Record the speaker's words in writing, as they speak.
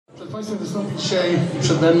Państwem wystąpi dzisiaj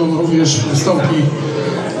przede mną również wystąpi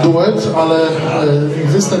duet, ale ich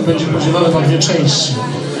występ będzie podzielony na dwie części.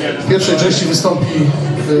 W pierwszej części wystąpi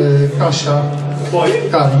Kasia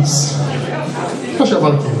Caris. Kasia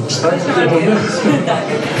Walkiewicz, tak?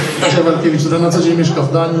 Kasia Walkiewicz, która na co dzień mieszka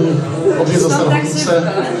w Danii, odwiedza Starachowice.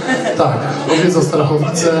 Tak, odwiedza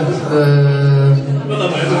Starachowice.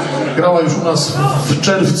 Grała już u nas w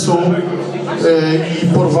czerwcu i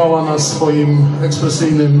porwała nas swoim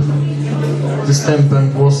ekspresyjnym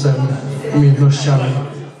występem, głosem, umiejętnościami.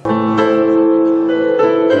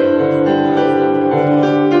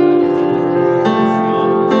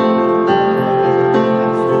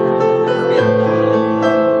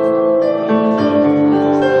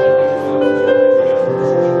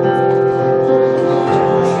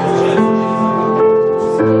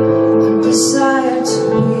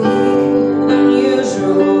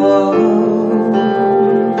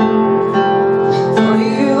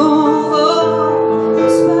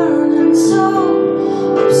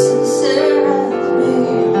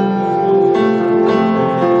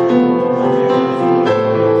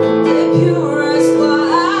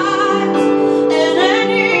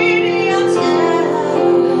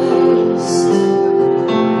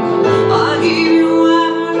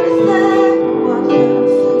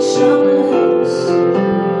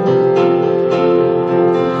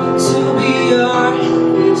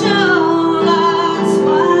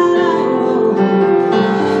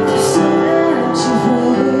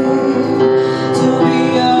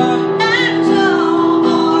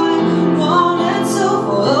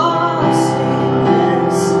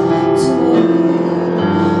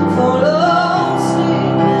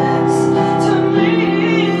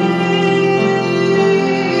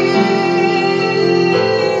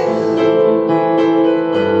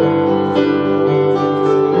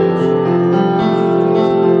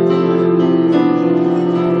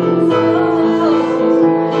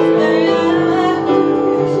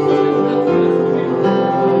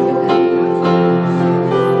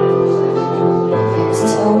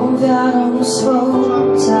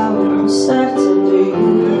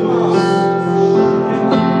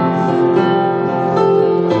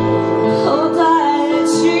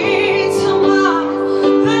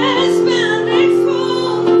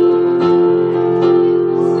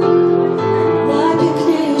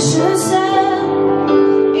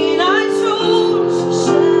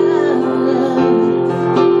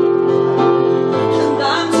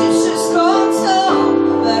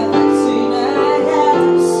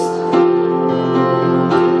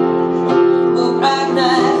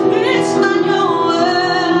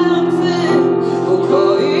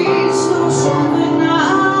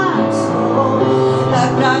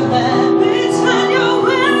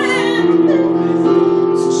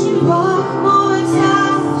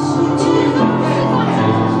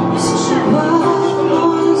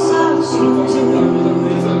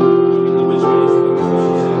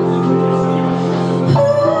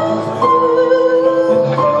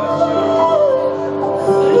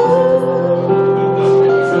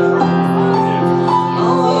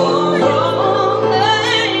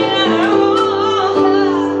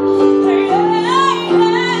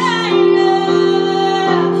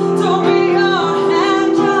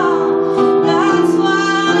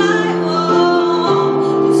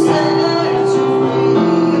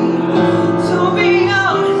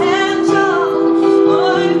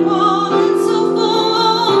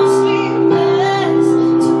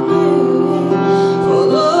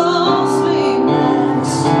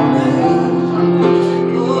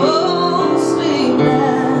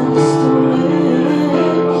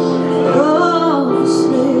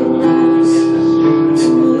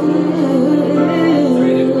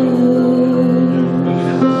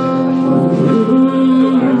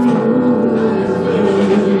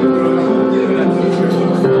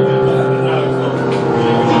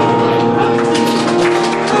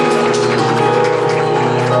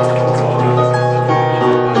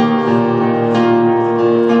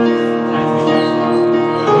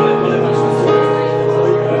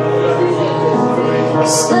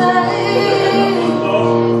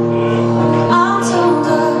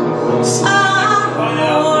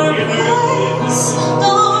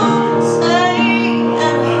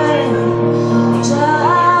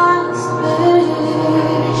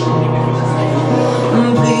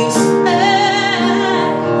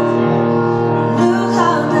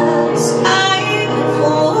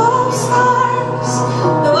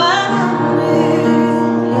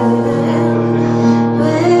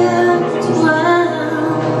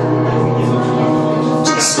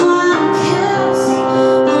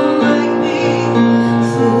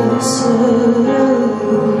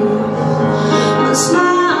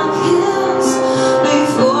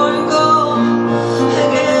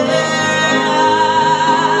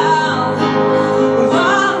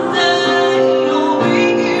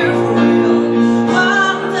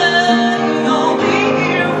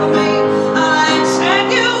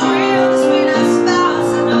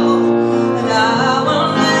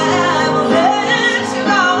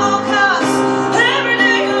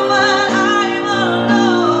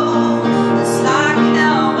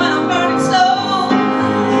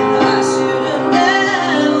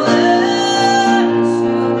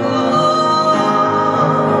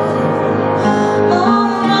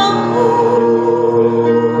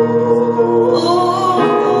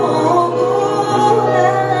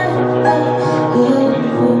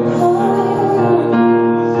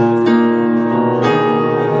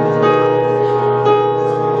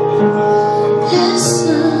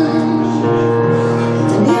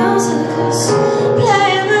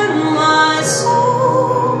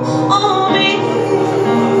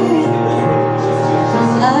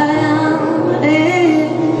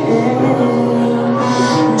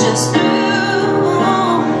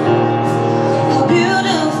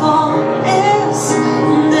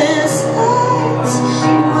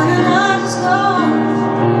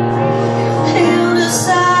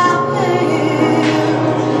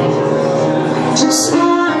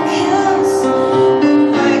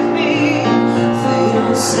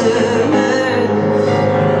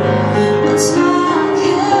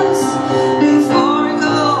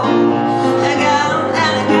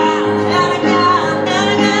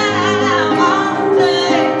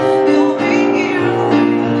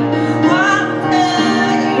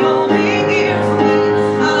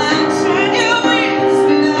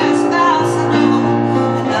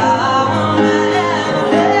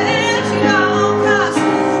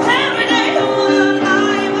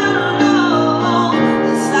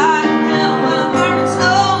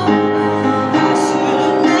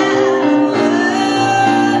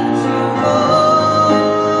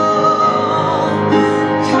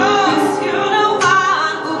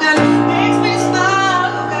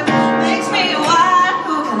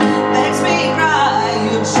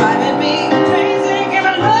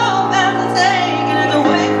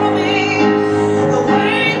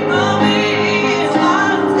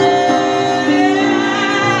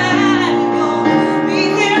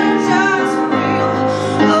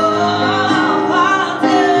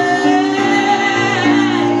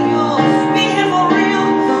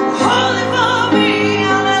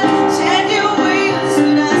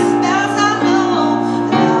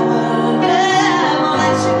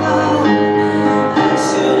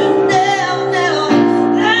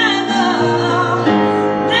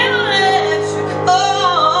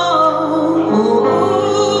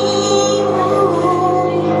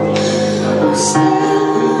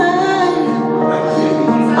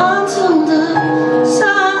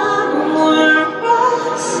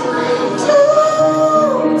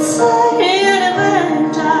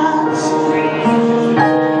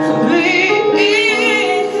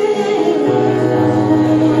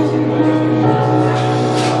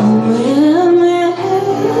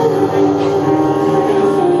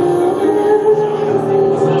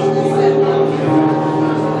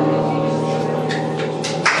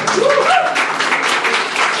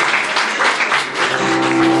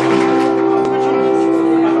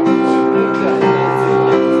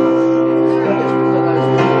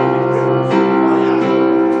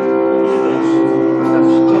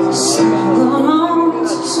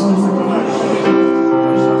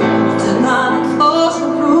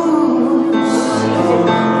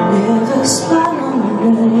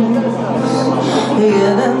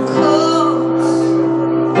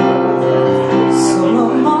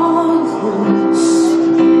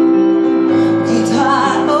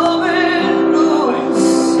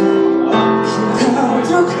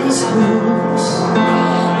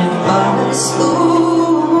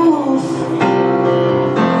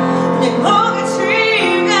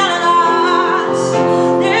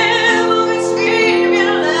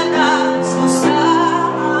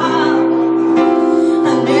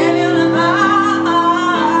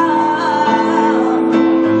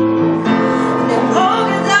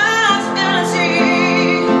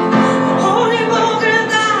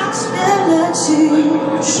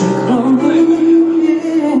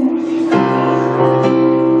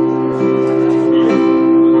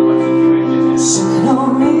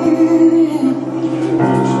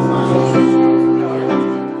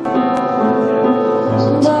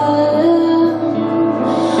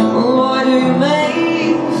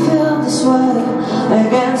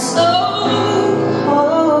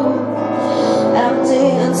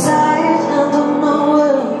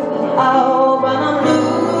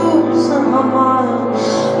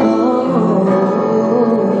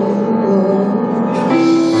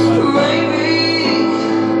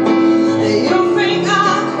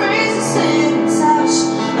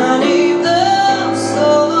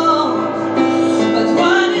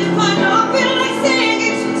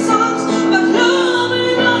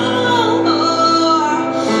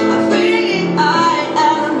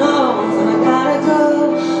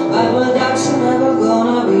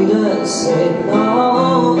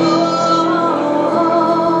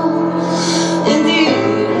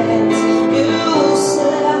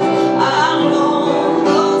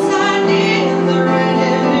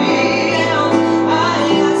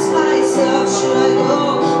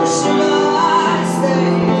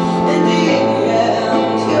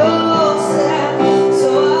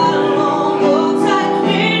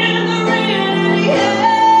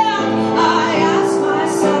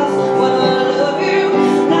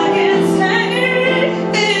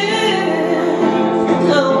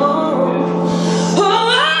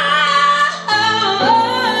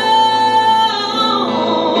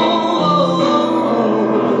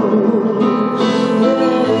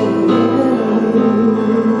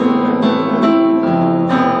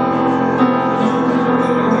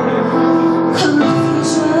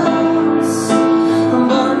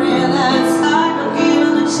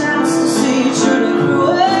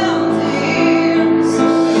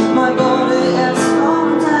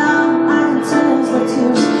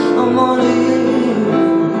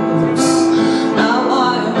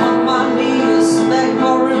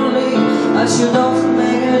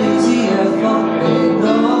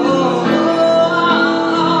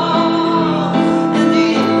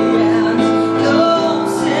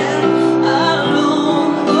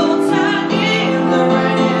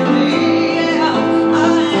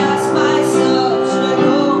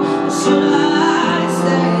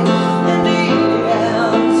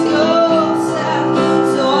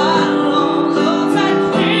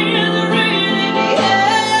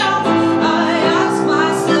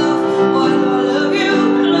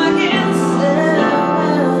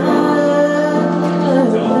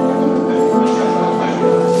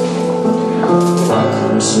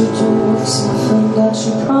 you do? It's nothing that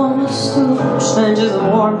you promised to. Strangers and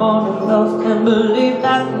war morning love, can't believe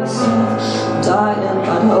that myself. Dying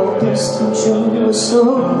but hopeless, and you were so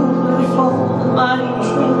beautiful in my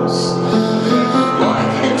dreams. Why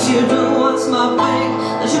can't you do what's my pain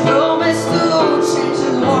that you promised to? Strangers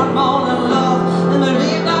and war morning love, and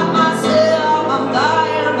believe that myself. I'm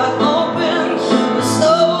dying but hoping you're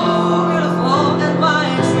so beautiful in my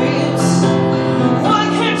dreams. Why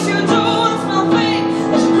can't you do what's my pain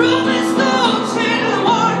that you promised to? Strangers and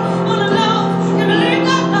war morning love, and believe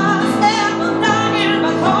that myself. I'm dying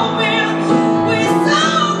but hoping we're so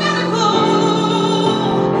beautiful.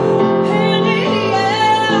 In the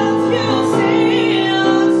end, you'll see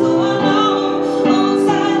us so alone,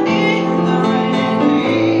 outside in the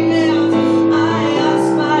rain. I ask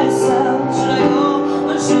myself, should I go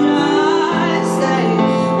or should I stay?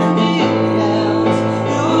 In the end,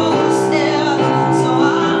 you'll stay so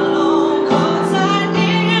alone, outside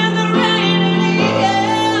in the rain. In the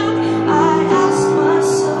end, I ask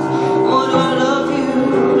myself, oh, do I love you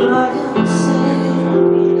like I'm saying?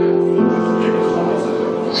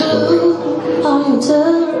 Who are you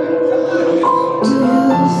telling? Do you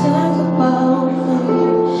think about me?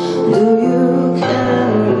 Do you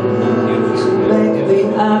care to make me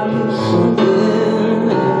happy again?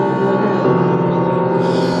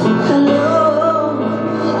 Hello,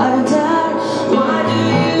 I'm dead. Why do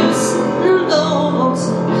you sit alone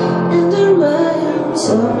in the rain?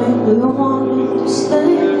 Tell me, do you want me to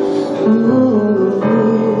stay?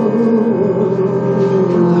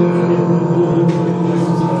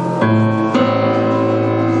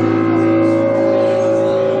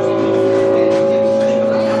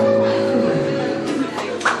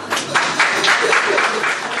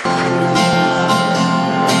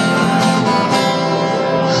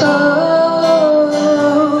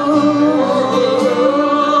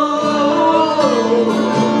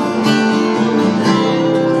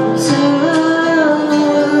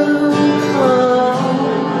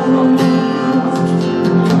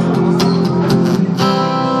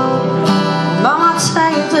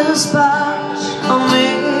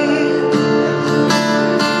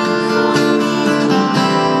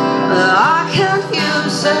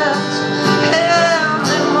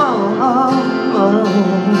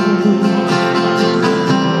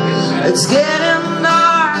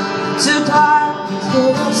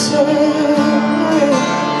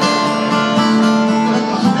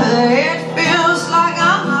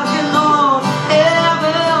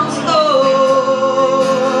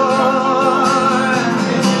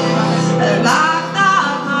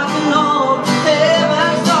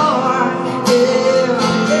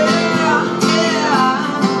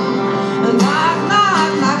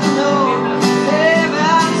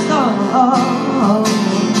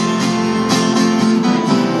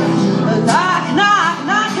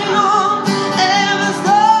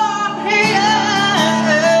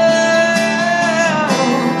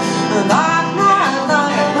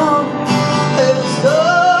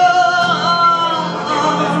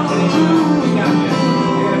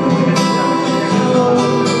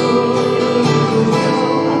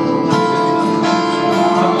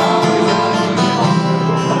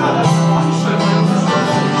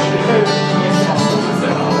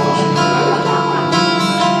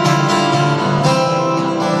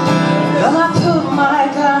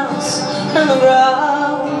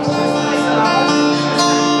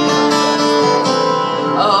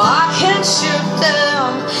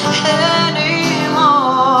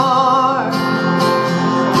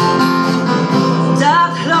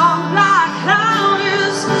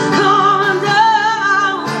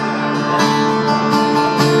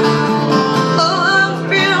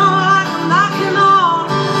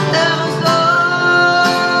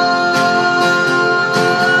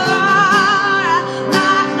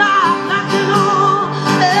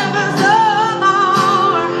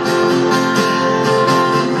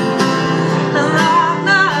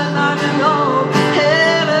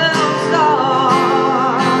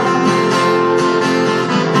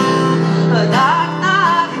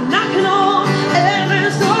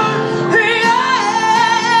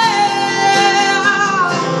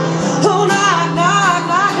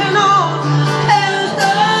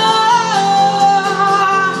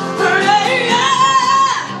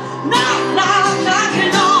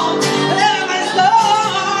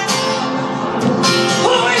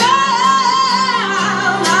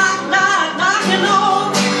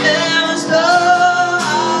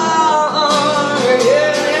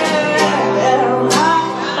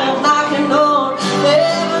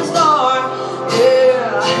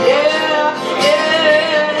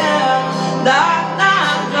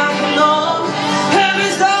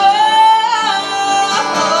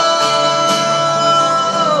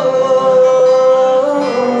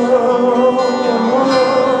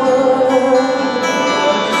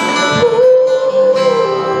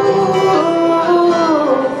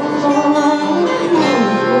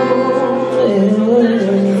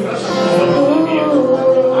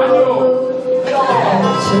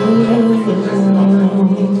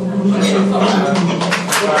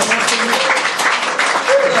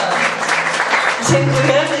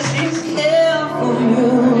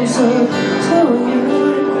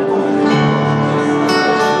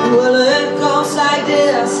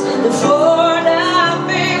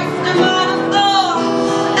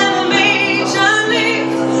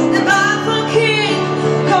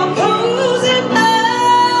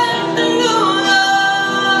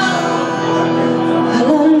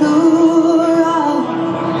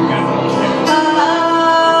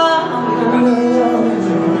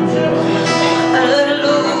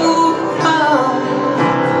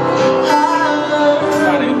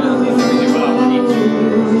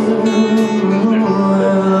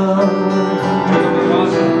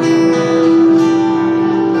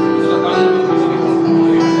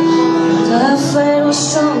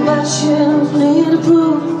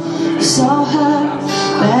 Saw her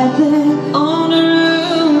back there on the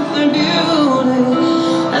roof in beauty,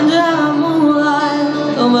 and the moonlight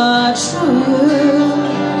so much for you.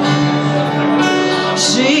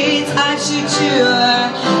 She tied you to her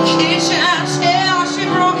kitchen chair, she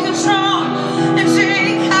broke control, and she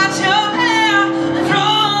cut your hair, and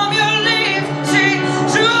from your lips she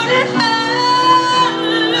drew it.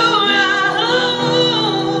 Hallelujah,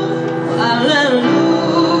 hallelujah.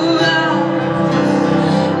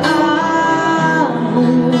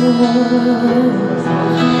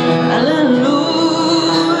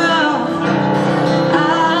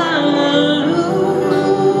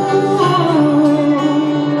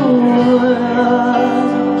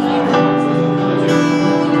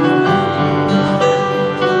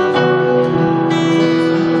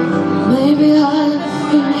 Maybe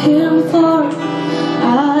I've been here before.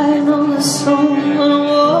 I know the song when I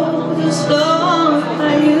walk this floor.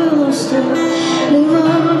 I used to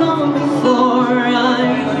live alone before I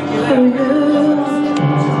knew you.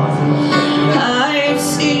 I've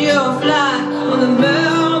seen you fly on the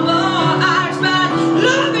billboard archback.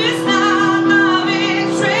 Love is not my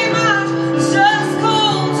victory march, it's just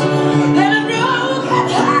cold and a broken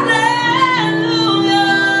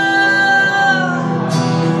hallelujah,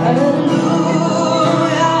 hallelujah,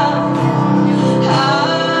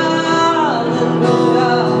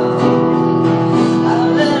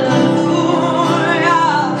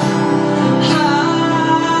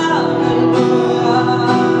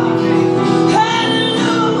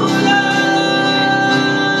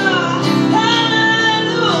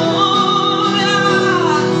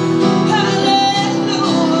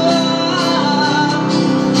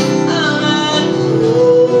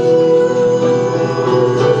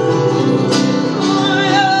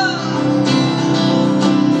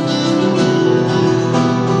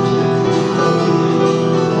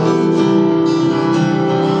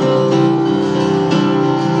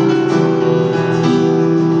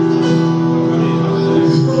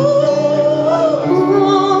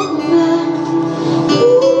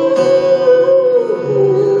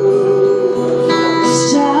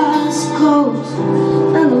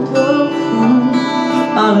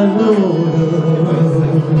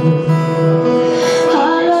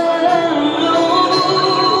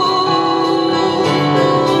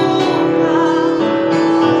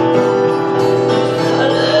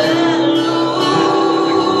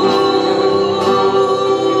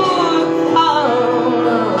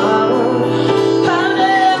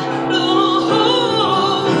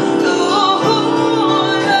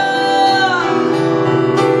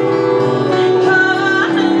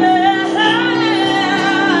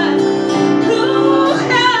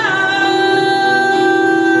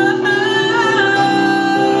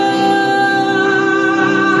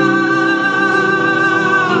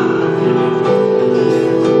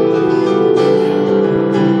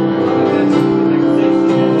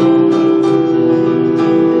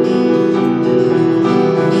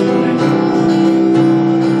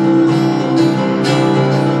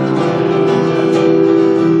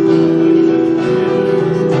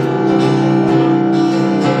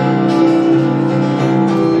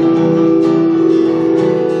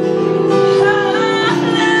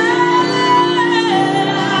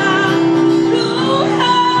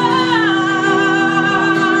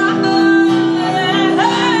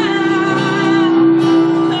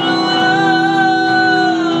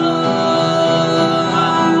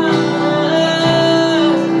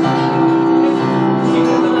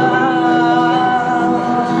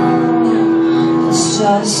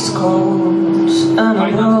 just cold and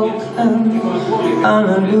broken,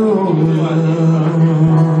 hallelujah.